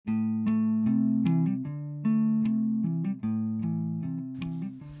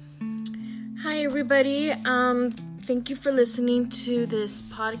everybody. Thank you for listening to this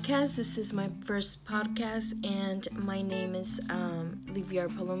podcast. This is my first podcast, and my name is Liviar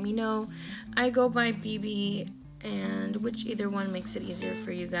Palomino. I go by BB, and which either one makes it easier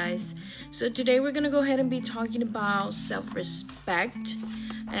for you guys. So today we're gonna go ahead and be talking about self-respect.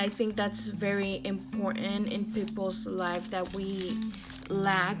 And I think that's very important in people's life, that we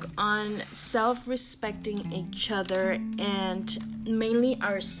lack on self-respecting each other and mainly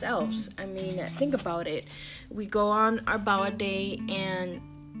ourselves. I mean, think about it. We go on about a day and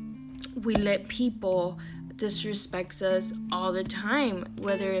we let people disrespect us all the time,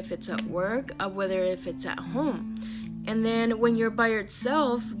 whether if it's at work or whether if it's at home. And then when you're by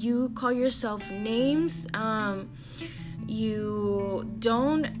yourself, you call yourself names. You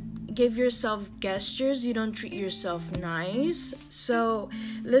don't give yourself gestures. You don't treat yourself nice. So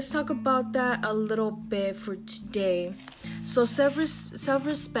let's talk about that a little bit for today. So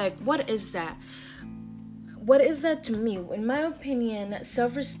self-respect, what is that? What is that to me? In my opinion,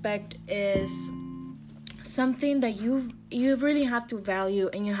 self-respect is something that you really have to value,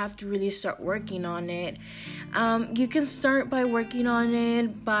 and you have to really start working on it. You can start by working on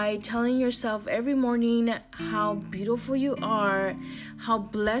it by telling yourself every morning how beautiful you are, how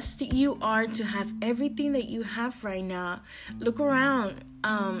blessed you are to have everything that you have right now. Look around.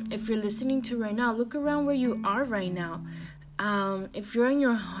 If you're listening to right now, look around where you are right now. If you're in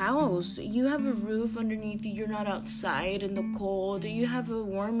your house, you have a roof underneath you, you're not outside in the cold, you have a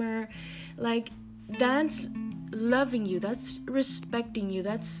warmer, that's loving you, that's respecting you,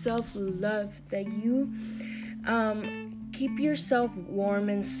 that's self-love, that you keep yourself warm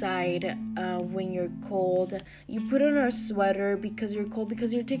inside when you're cold. You put on a sweater because you're cold,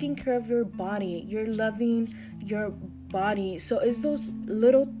 because you're taking care of your body, you're loving your body. So it's those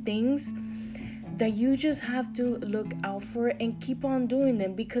little things that you just have to look out for and keep on doing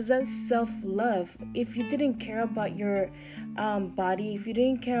them, because that's self-love. If you didn't care about your body, if you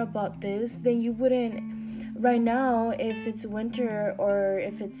didn't care about this, then you wouldn't. Right now, if it's winter or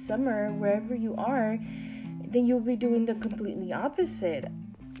if it's summer, wherever you are, then you'll be doing the completely opposite,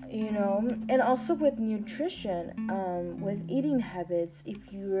 and also with nutrition, with eating habits. If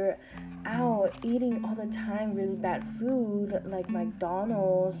you're out eating all the time really bad food like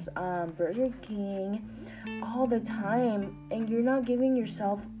McDonald's, Burger King, all the time, and you're not giving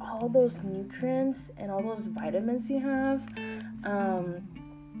yourself all those nutrients and all those vitamins you have,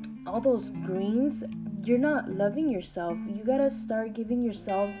 all those greens, you're not loving yourself. You gotta start giving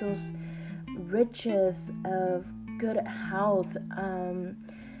yourself those riches of good health,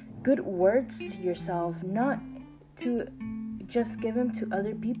 good words to yourself, not to just give them to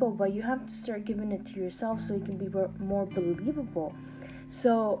other people, but you have to start giving it to yourself so it can be more believable.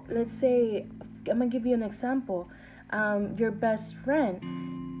 So let's say, I'm gonna give you an example. Your best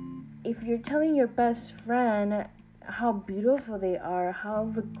friend, if you're telling your best friend how beautiful they are, how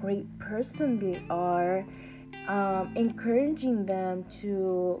of a great person they are, encouraging them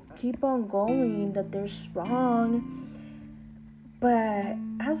to keep on going, that they're strong. But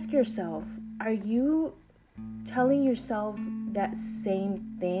ask yourself, are you telling yourself that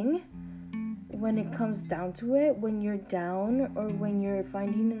same thing when it comes down to it, when you're down or when you're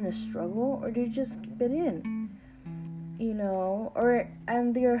finding in a struggle, or do you just keep it in? Or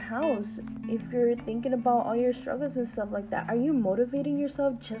and your house, if you're thinking about all your struggles and stuff like that, are you motivating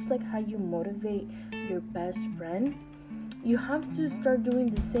yourself just like how you motivate your best friend? You have to start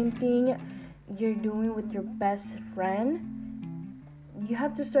doing the same thing you're doing with your best friend. You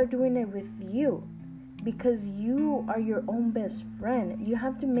have to start doing it with you, because you are your own best friend. You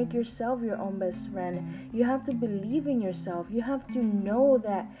have to make yourself your own best friend. You have to believe in yourself. You have to know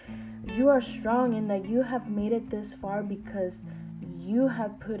that you are strong and that you have made it this far because you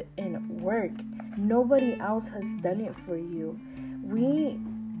have put in work. Nobody else has done it for you. We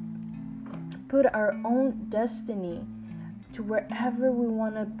put our own destiny to wherever we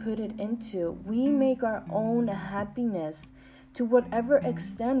want to put it into. We make our own happiness to whatever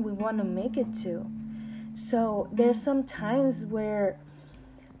extent we want to make it to. So there's some times where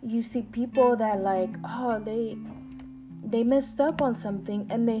you see people that they messed up on something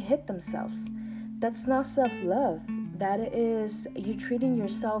and they hit themselves. That's not self-love. That is you treating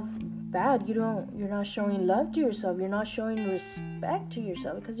yourself bad. You're not showing love to yourself. You're not showing respect to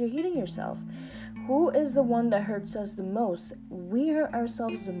yourself, because you're hitting yourself. Who is the one that hurts us the most? We hurt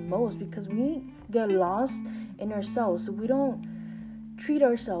ourselves the most because we get lost in ourselves. We don't treat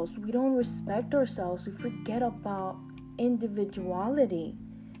ourselves. We don't respect ourselves. We forget about individuality.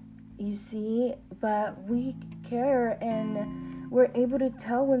 You see, but we care, and we're able to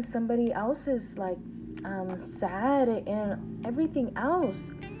tell when somebody else is sad and everything else.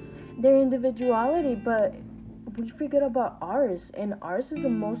 their individuality, but we forget about ours, and ours is the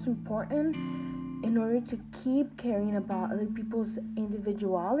most important in order to keep caring about other people's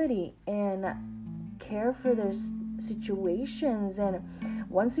individuality and care for their situations. And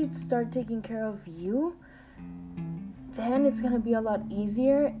once you start taking care of you, then it's going to be a lot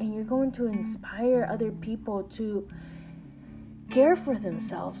easier, and you're going to inspire other people to care for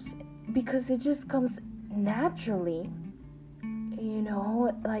themselves, because it just comes naturally.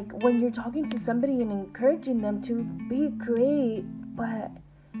 Like when you're talking to somebody and encouraging them to be great, but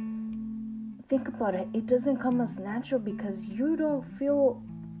think about it, it doesn't come as natural because you don't feel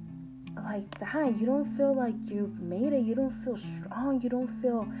like that. You don't feel like you've made it. You don't feel strong. You don't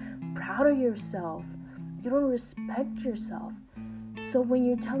feel proud of yourself. You don't respect yourself. So when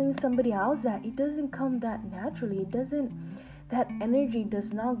you're telling somebody else that, it doesn't come that naturally. That energy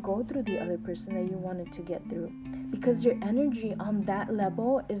does not go through the other person that you wanted to get through, because your energy on that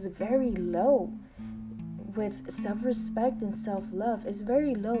level is very low. With self-respect and self-love, is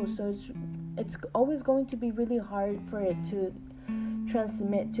very low. So it's always going to be really hard for it to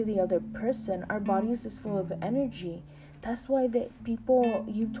transmit to the other person. Our bodies is full of energy. That's why the people,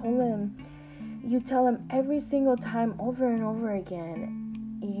 you tell them every single time over and over again,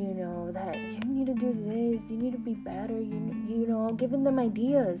 that you need to do this, you need to be better, giving them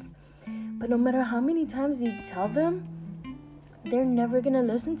ideas. But no matter how many times you tell them, they're never gonna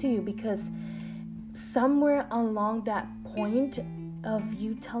listen to you, because somewhere along that point of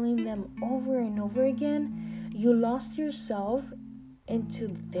you telling them over and over again, you lost yourself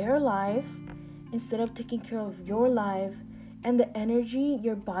into their life instead of taking care of your life. And the energy,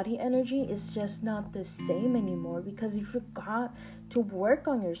 your body energy, is just not the same anymore, because you forgot to work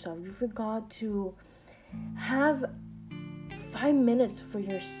on yourself. You forgot to have 5 minutes for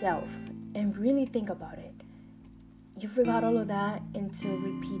yourself and really think about it. You forgot all of that into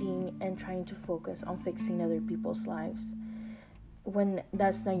repeating and trying to focus on fixing other people's lives, when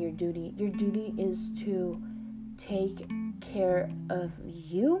that's not your duty. Your duty is to take care of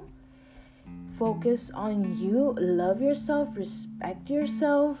you. Focus on you, love yourself, respect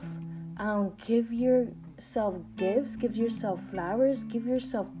yourself, give yourself gifts, give yourself flowers, give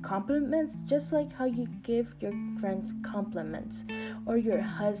yourself compliments, just like how you give your friends compliments, or your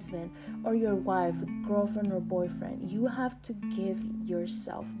husband, or your wife, girlfriend, or boyfriend. You have to give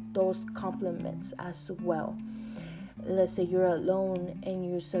yourself those compliments as well. Let's say you're alone and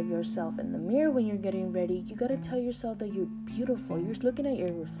you see yourself in the mirror when you're getting ready. You gotta tell yourself that you're beautiful. You're looking at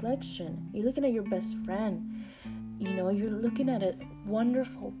your reflection. You're looking at your best friend. You're looking at a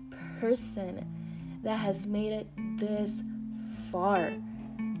wonderful person that has made it this far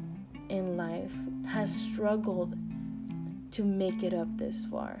in life, has struggled to make it up this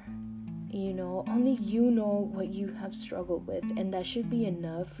far. Only you know what you have struggled with, and that should be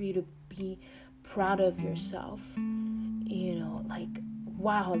enough for you to be proud of yourself.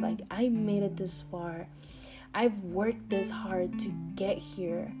 Wow, I made it this far. I've worked this hard to get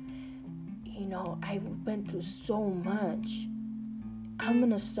here. I've been through so much. I'm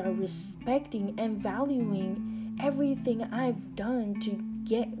gonna start respecting and valuing everything I've done to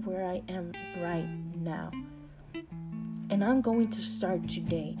get where I am right now. And I'm going to start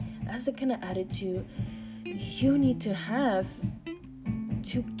today. That's the kind of attitude you need to have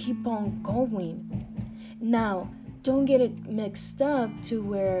to keep on going. Now, don't get it mixed up to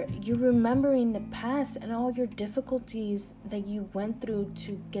where you're remembering the past and all your difficulties that you went through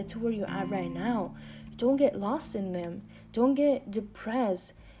to get to where you are right now. Don't get lost in them. Don't get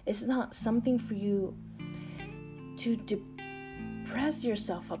depressed. It's not something for you to depress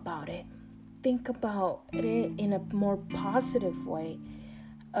yourself about it. Think about it in a more positive way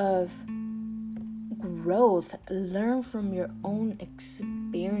of growth. Learn from your own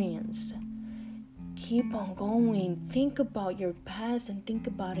experience. Keep on going. Think about your past and think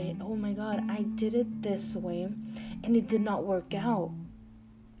about it. Oh my God, I did it this way and it did not work out.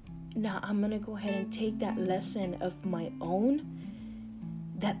 Now I'm going to go ahead and take that lesson of my own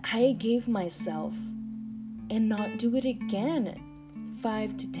that I gave myself and not do it again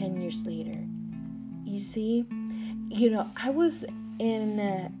 5 to 10 years later. You see, I was in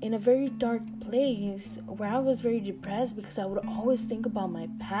a very dark place where I was very depressed, because I would always think about my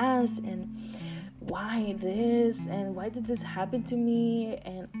past and why this and why did this happen to me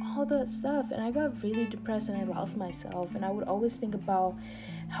and all that stuff. And I got really depressed and I lost myself, and I would always think about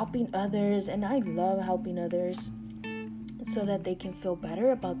helping others, and I love helping others so that they can feel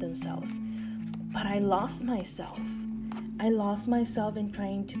better about themselves. But I lost myself in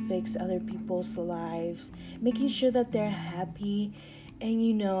trying to fix other people's lives, making sure that they're happy. And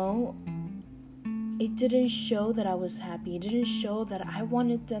it didn't show that I was happy. It didn't show that I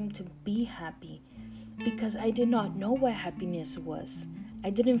wanted them to be happy, because I did not know what happiness was. I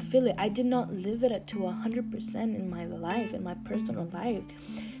didn't feel it. I did not live it to 100% in my life, in my personal life.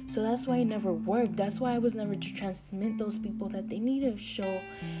 So that's why it never worked. That's why I was never to transmit those people that they need to show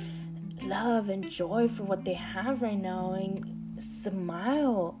love and joy for what they have right now and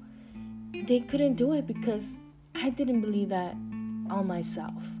smile. They couldn't do it because I didn't believe that on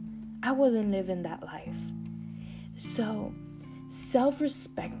myself. I wasn't living that life. So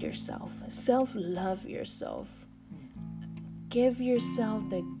self-respect yourself, self-love yourself. Give yourself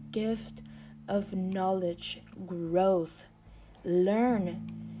the gift of knowledge, growth.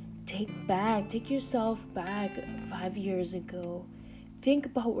 Learn. Take yourself back 5 years ago. Think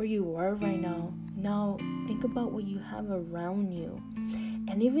about where you were right now. Now, think about what you have around you.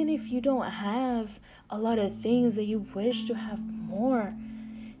 And even if you don't have a lot of things that you wish to have more,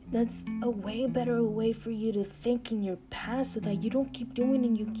 that's a way better way for you to think in your past, so that you don't keep doing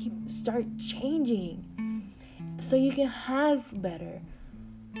and you start changing. So you can have better.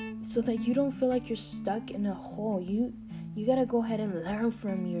 So that you don't feel like you're stuck in a hole. You gotta go ahead and learn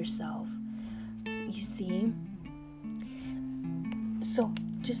from yourself. You see? So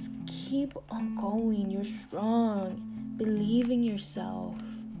just keep on going. You're strong. Believe in yourself.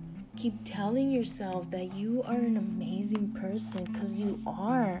 Keep telling yourself that you are an amazing person, because you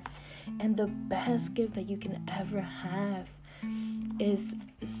are. And the best gift that you can ever have is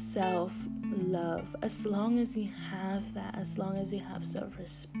self-love. As long as you have that, as long as you have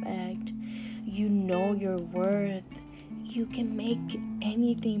self-respect, you know your worth, you can make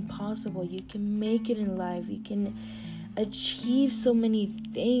anything possible. You can make it in life. You can achieve so many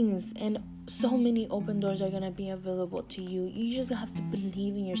things, and so many open doors are going to be available to you. You just have to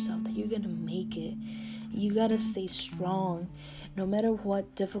believe in yourself that you're going to make it. You got to stay strong no matter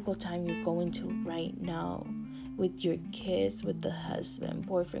what difficult time you're going to right now, with your kids, with the husband,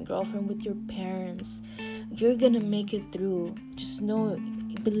 boyfriend, girlfriend, with your parents. You're going to make it through. Just know,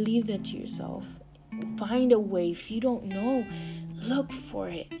 believe that to yourself. Find a way. If you don't know, look for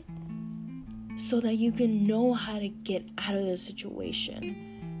it, so that you can know how to get out of the situation.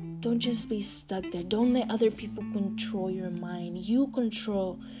 Don't just be stuck there. Don't let other people control your mind. You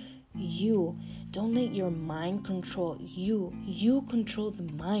control you. Don't let your mind control you. You control the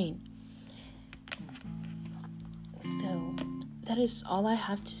mind. So that is all I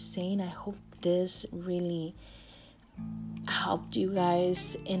have to say, and I hope this really helped you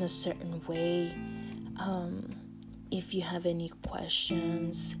guys in a certain way. If you have any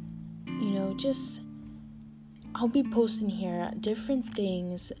questions, just I'll be posting here different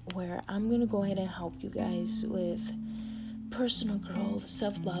things where I'm gonna go ahead and help you guys with personal growth,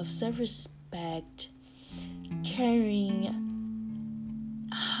 self-love, self-respect, caring,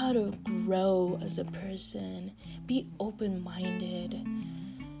 how to grow as a person, be open-minded,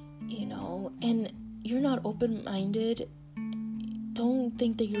 and you're not open-minded, don't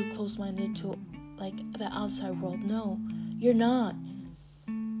think that you're close-minded to the outside world. No, you're not.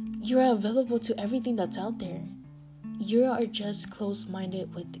 You're available to everything that's out there. You are just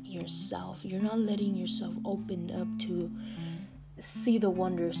close-minded with yourself. You're not letting yourself open up to see the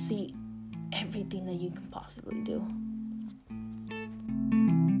wonder, see everything that you can possibly do.